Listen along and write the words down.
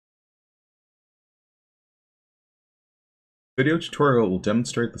Video tutorial will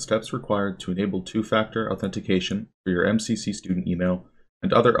demonstrate the steps required to enable two-factor authentication for your MCC student email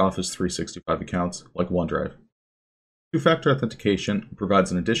and other Office 365 accounts like OneDrive. Two-factor authentication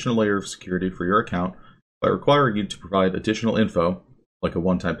provides an additional layer of security for your account by requiring you to provide additional info, like a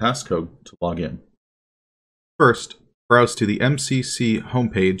one-time passcode, to log in. First, browse to the MCC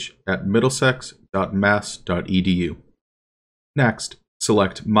homepage at middlesex.mass.edu. Next,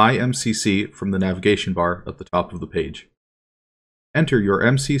 select My MCC from the navigation bar at the top of the page. Enter your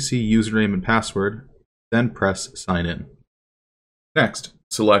MCC username and password, then press Sign In. Next,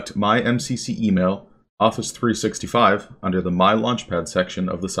 select My MCC Email, Office 365 under the My Launchpad section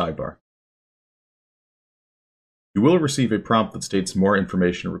of the sidebar. You will receive a prompt that states more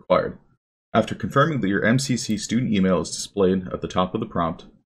information required. After confirming that your MCC student email is displayed at the top of the prompt,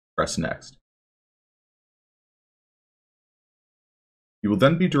 press Next. You will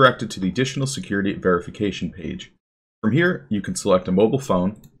then be directed to the Additional Security Verification page. From here, you can select a mobile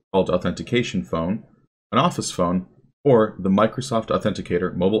phone, called Authentication Phone, an Office phone, or the Microsoft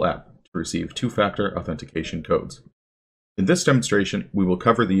Authenticator mobile app to receive two-factor authentication codes. In this demonstration, we will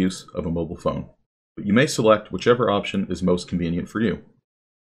cover the use of a mobile phone, but you may select whichever option is most convenient for you.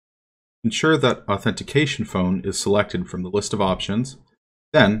 Ensure that Authentication Phone is selected from the list of options,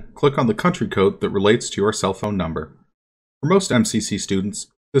 then click on the country code that relates to your cell phone number. For most MCC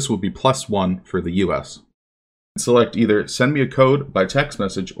students, this will be +1 for the US. Select either Send me a code by text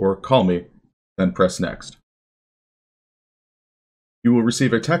message or Call me, then press Next. You will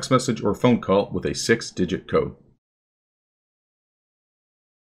receive a text message or phone call with a 6-digit code.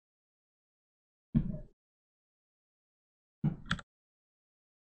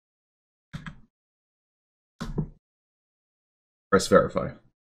 Press Verify.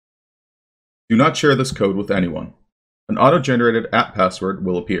 Do not share this code with anyone. An auto-generated app password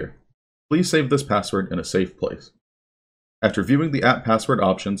will appear. Please save this password in a safe place. After viewing the app password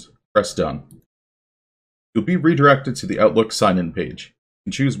options, press Done. You'll be redirected to the Outlook sign-in page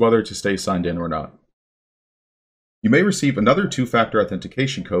and choose whether to stay signed in or not. You may receive another two-factor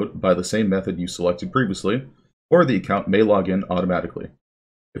authentication code by the same method you selected previously, or the account may log in automatically.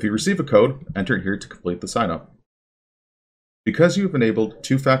 If you receive a code, enter it here to complete the sign-up. Because you have enabled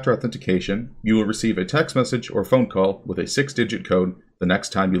two-factor authentication, you will receive a text message or phone call with a 6-digit code the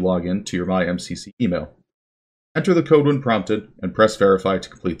next time you log in to your My MCC email. Enter the code when prompted and press Verify to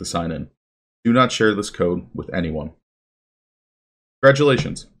complete the sign-in. Do not share this code with anyone.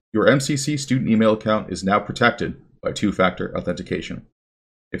 Congratulations! Your MCC student email account is now protected by two-factor authentication.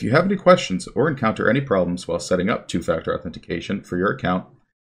 If you have any questions or encounter any problems while setting up two-factor authentication for your account,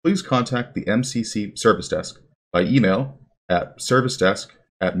 please contact the MCC Service Desk by email at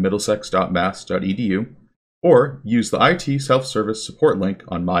servicedesk@middlesex.mass.edu or use the IT self-service support link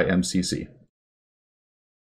on My MCC.